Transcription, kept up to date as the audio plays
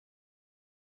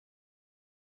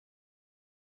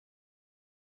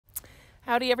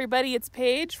Howdy everybody, it's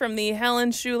Paige from the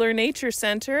Helen Schuler Nature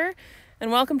Center,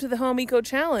 and welcome to the Home Eco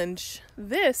Challenge.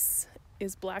 This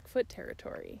is Blackfoot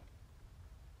territory.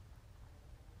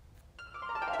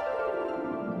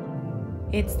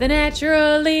 It's the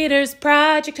Natural Leaders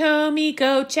Project Home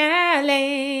Eco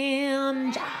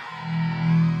Challenge.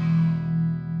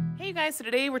 Hey you guys, so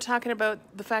today we're talking about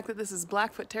the fact that this is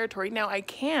Blackfoot territory. Now I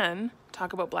can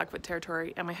talk about Blackfoot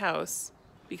territory at my house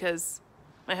because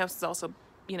my house is also,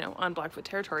 on Blackfoot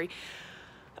territory.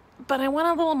 But I want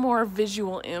a little more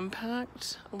visual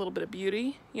impact, a little bit of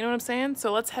beauty, you know what I'm saying?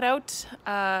 So let's head out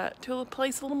to a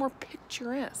place a little more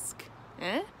picturesque.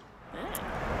 Okay,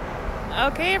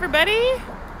 everybody,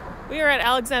 we are at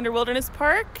Alexander Wilderness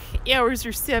Park. Hours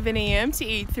are 7 a.m. to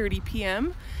 8:30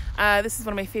 p.m. This is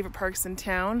one of my favorite parks in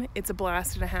town. It's a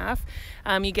blast and a half.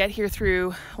 You get here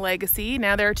through Legacy.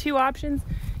 Now there are two options.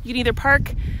 You can either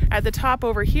park at the top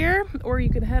over here, or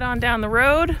you can head on down the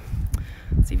road.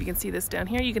 Let's see if you can see this down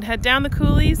here. You can head down the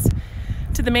coulees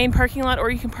to the main parking lot,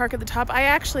 or you can park at the top. I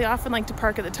actually often like to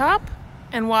park at the top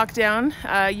and walk down.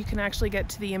 You can actually get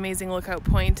to the amazing lookout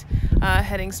point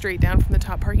heading straight down from the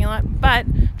top parking lot. But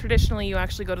traditionally, you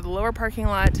actually go to the lower parking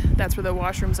lot. That's where the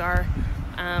washrooms are.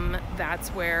 That's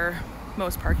where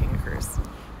most parking occurs.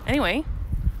 Anyway,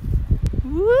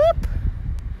 whoop!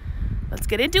 Let's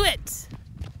get into it.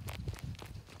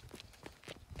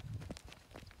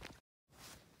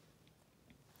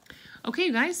 Okay,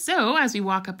 you guys, so as we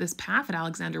walk up this path at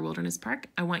Alexander Wilderness Park,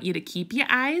 I want you to keep your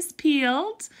eyes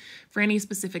peeled for any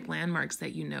specific landmarks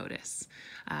that you notice.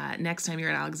 Next time you're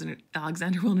at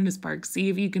Alexander Wilderness Park, see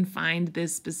if you can find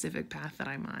this specific path that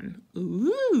I'm on.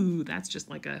 Ooh, that's just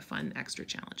like a fun extra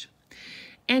challenge.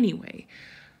 Anyway,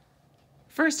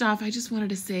 first off, I just wanted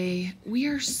to say we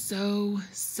are so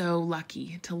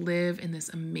lucky to live in this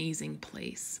amazing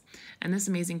place. And this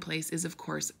amazing place is, of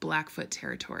course, Blackfoot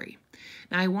territory.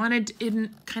 Now, I wanted,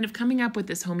 in kind of coming up with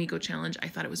this Home Eco Challenge, I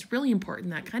thought it was really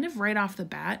important that kind of right off the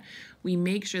bat, we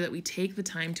make sure that we take the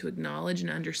time to acknowledge and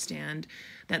understand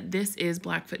that this is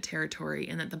Blackfoot territory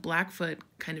and that the Blackfoot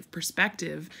kind of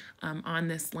perspective on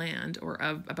this land or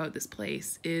about this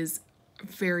place is a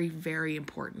very, very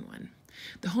important one.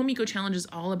 The Home Eco Challenge is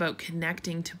all about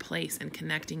connecting to place and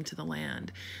connecting to the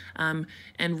land.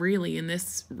 And really, in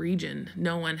this region,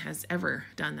 no one has ever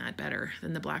done that better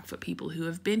than the Blackfoot people who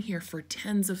have been here for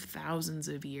tens of thousands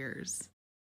of years.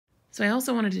 So I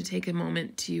also wanted to take a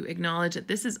moment to acknowledge that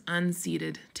this is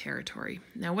unceded territory.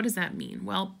 Now, what does that mean?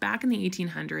 Well, back in the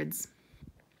 1800s,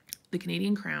 the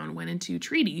Canadian Crown went into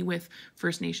treaty with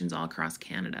First Nations all across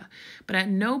Canada. But at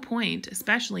no point,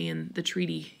 especially in the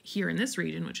treaty here in this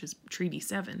region, which is Treaty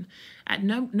 7, at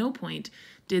no point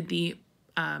did the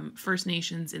First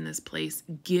Nations in this place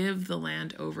give the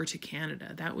land over to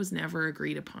Canada. That was never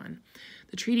agreed upon.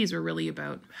 The treaties were really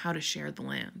about how to share the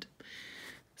land.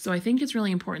 So I think it's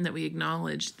really important that we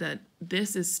acknowledge that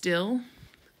this is still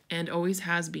and always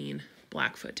has been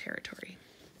Blackfoot territory.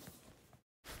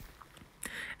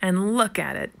 And look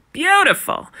at it.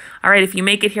 Beautiful. All right, if you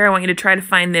make it here, I want you to try to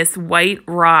find this white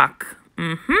rock.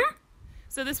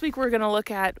 So this week we're going to look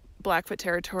at Blackfoot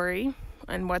territory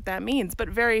and what that means.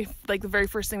 But the very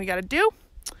first thing we got to do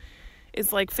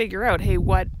is figure out, hey,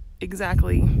 what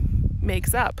exactly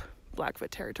makes up Blackfoot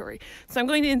territory? So I'm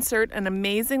going to insert an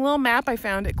amazing little map I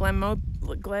found at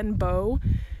Glenbow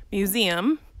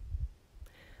Museum.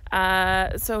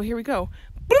 So here we go.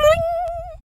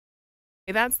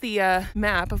 That's the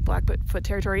map of Blackfoot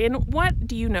territory. And what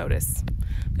do you notice?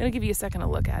 I'm going to give you a second to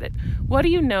look at it. What do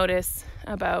you notice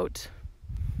about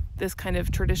this kind of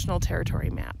traditional territory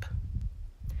map?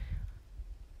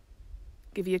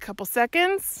 Give you a couple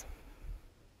seconds.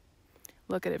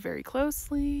 Look at it very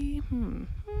closely.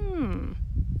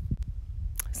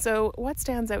 So what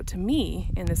stands out to me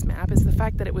in this map is the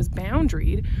fact that it was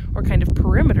boundaried or kind of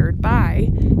perimetered by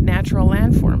natural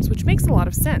landforms, which makes a lot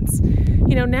of sense.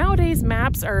 Nowadays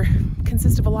maps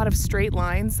consist of a lot of straight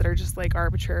lines that are just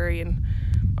arbitrary and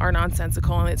are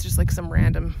nonsensical, and it's just some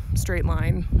random straight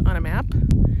line on a map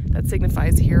that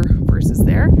signifies here versus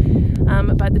there.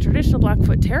 But the traditional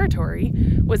Blackfoot territory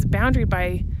was boundaried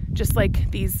by just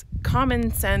these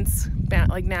common sense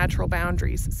natural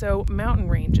boundaries. So mountain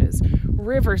ranges,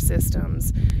 river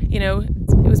systems, it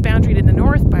was boundaried in the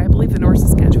north by, I believe, the North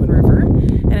Saskatchewan River,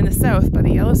 and in the south by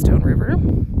the Yellowstone River,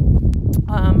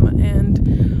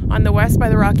 and on the west by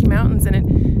the Rocky Mountains, and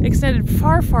it extended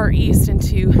far, far east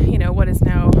into, what is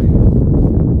now,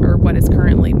 or what is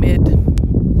currently mid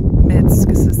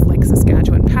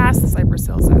Saskatchewan, past the Cypress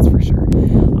Hills, that's for sure.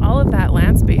 All of that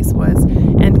land space was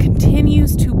and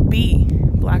continues to be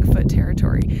Blackfoot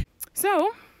territory.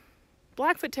 So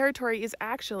Blackfoot territory is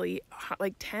actually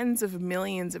like tens of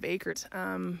millions of acres,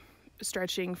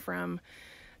 stretching from,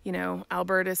 you know,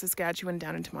 Alberta, Saskatchewan,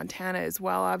 down into Montana as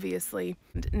well, obviously.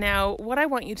 Now, what I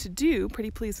want you to do, pretty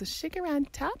please, so shake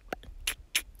around top,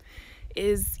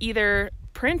 is either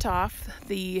print off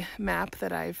the map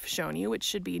that I've shown you, which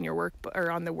should be in your work or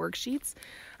on the worksheets.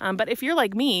 But if you're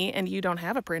like me and you don't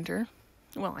have a printer,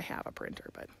 well, I have a printer,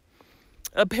 but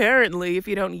apparently if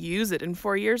you don't use it in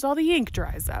 4 years, all the ink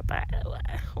dries up.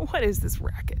 What is this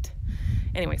racket?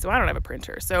 Anyway, so I don't have a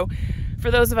printer. So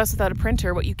for those of us without a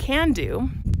printer, what you can do,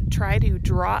 try to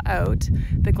draw out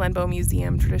the Glenbow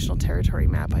Museum traditional territory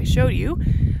map I showed you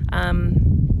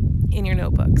in your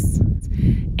notebooks.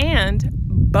 And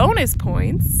bonus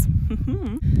points,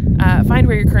 find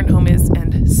where your current home is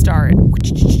and star it.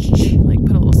 Like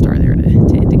put a little star there to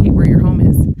indicate where your home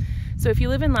is. So if you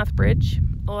live in Lethbridge,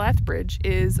 Lethbridge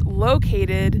is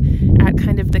located at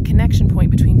kind of the connection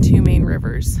point between two main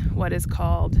rivers, what is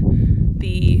called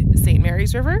the St.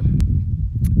 Mary's River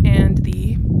and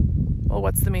the, well,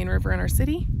 what's the main river in our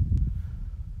city?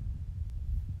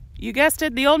 You guessed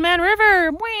it, the Old Man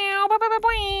River.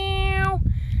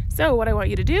 So what I want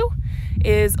you to do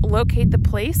is locate the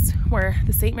place where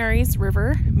the St. Mary's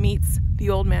River meets the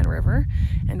Old Man River,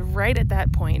 and right at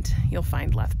that point you'll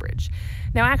find Lethbridge.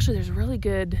 Now actually there's a really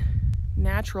good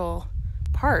natural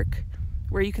park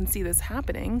where you can see this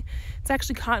happening. It's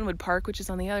actually Cottonwood Park, which is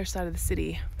on the other side of the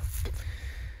city.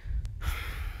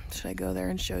 Should I go there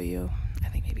and show you? I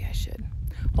think maybe I should.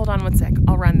 Hold on one sec,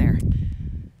 I'll run there.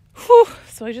 Whew,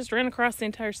 so I just ran across the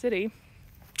entire city.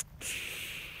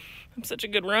 I'm such a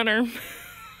good runner.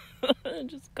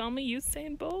 Just call me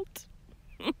Usain Bolt.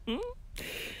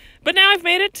 But now I've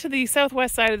made it to the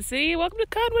southwest side of the city. Welcome to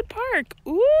Cottonwood Park.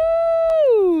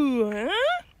 Ooh, huh?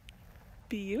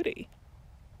 Beauty.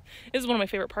 This is one of my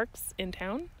favorite parks in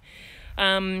town.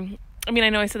 I mean, I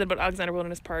know I said that about Alexander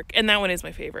Wilderness Park, and that one is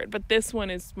my favorite, but this one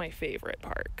is my favorite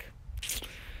park.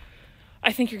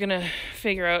 I think you're gonna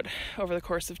figure out over the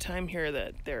course of time here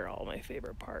that they're all my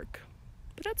favorite park.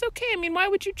 But that's okay. I mean, why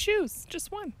would you choose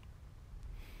just one?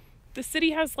 The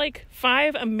city has like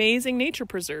 5 amazing nature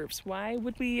preserves. Why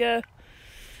would we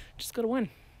just go to one?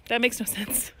 That makes no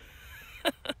sense.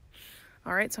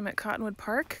 All right, so I'm at Cottonwood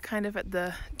Park, kind of at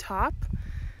the top.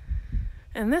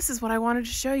 And this is what I wanted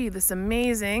to show you, this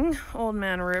amazing Old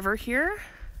Man River here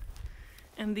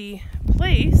and the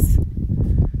place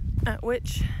at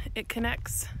which it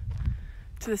connects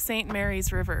to the St.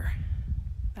 Mary's River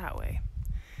that way.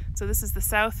 So this is the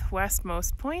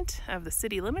southwestmost point of the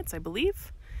city limits, I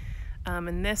believe.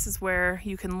 And this is where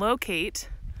you can locate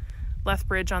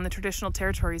Lethbridge on the traditional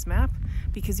territories map,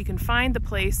 because you can find the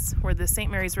place where the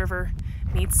St. Mary's River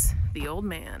meets the Old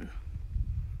Man.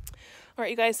 All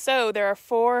right, you guys, so there are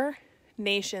 4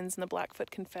 nations in the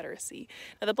Blackfoot Confederacy.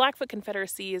 Now, the Blackfoot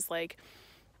Confederacy is like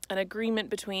an agreement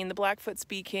between the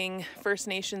Blackfoot-speaking First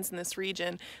Nations in this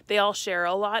region. They all share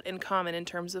a lot in common in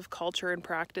terms of culture and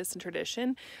practice and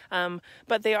tradition,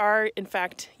 but they are, in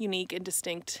fact, unique and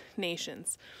distinct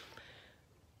nations.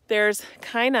 There's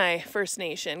Kainai First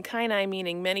Nation, Kainai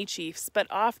meaning many chiefs, but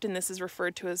often this is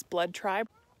referred to as blood tribe.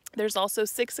 There's also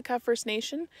Siksika First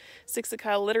Nation.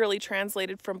 Siksika literally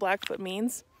translated from Blackfoot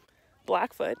means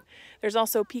Blackfoot. There's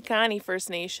also Piikani First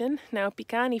Nation. Now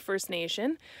Piikani First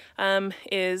Nation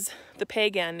is the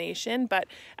Pagan nation, but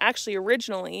actually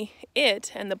originally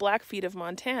it and the Blackfeet of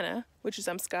Montana, which is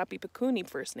Amskapi Pikuni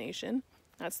First Nation,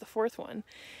 that's the 4th one,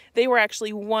 they were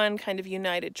actually one kind of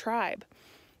united tribe.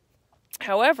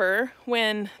 However,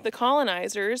 when the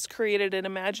colonizers created an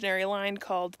imaginary line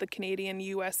called the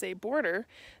Canadian-USA border,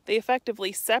 they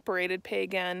effectively separated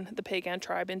the Pagan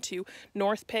tribe into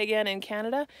North Pagan in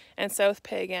Canada and South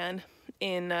Pagan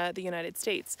in the United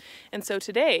States. And so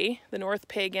today, the North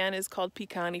Pagan is called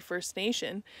Piikani First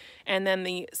Nation, and then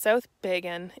the South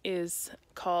Pagan is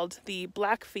called the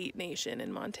Blackfeet Nation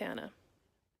in Montana.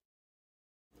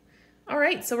 All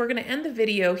right, so we're going to end the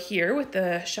video here with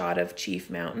the shot of Chief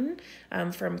Mountain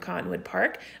from Cottonwood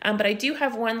Park. But I do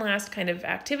have one last kind of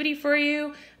activity for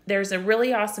you. There's a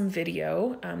really awesome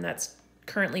video that's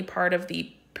currently part of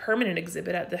the permanent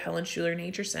exhibit at the Helen Schuler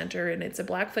Nature Center, and it's a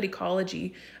Blackfoot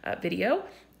ecology video.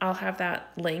 I'll have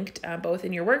that linked both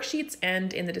in your worksheets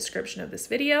and in the description of this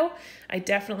video. I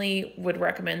definitely would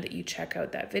recommend that you check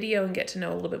out that video and get to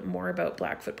know a little bit more about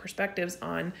Blackfoot perspectives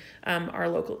on our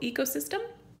local ecosystem.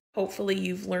 Hopefully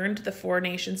you've learned the 4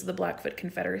 nations of the Blackfoot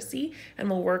Confederacy, and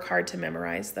we'll work hard to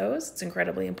memorize those. It's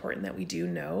incredibly important that we do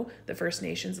know the First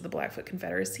Nations of the Blackfoot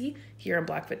Confederacy here in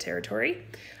Blackfoot territory.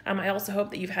 I also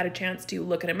hope that you've had a chance to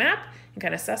look at a map and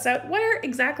kind of suss out where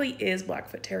exactly is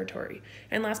Blackfoot territory.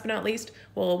 And last but not least,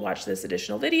 we'll watch this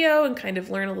additional video and kind of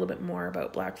learn a little bit more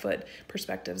about Blackfoot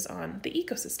perspectives on the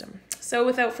ecosystem. So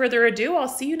without further ado, I'll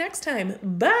see you next time.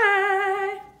 Bye!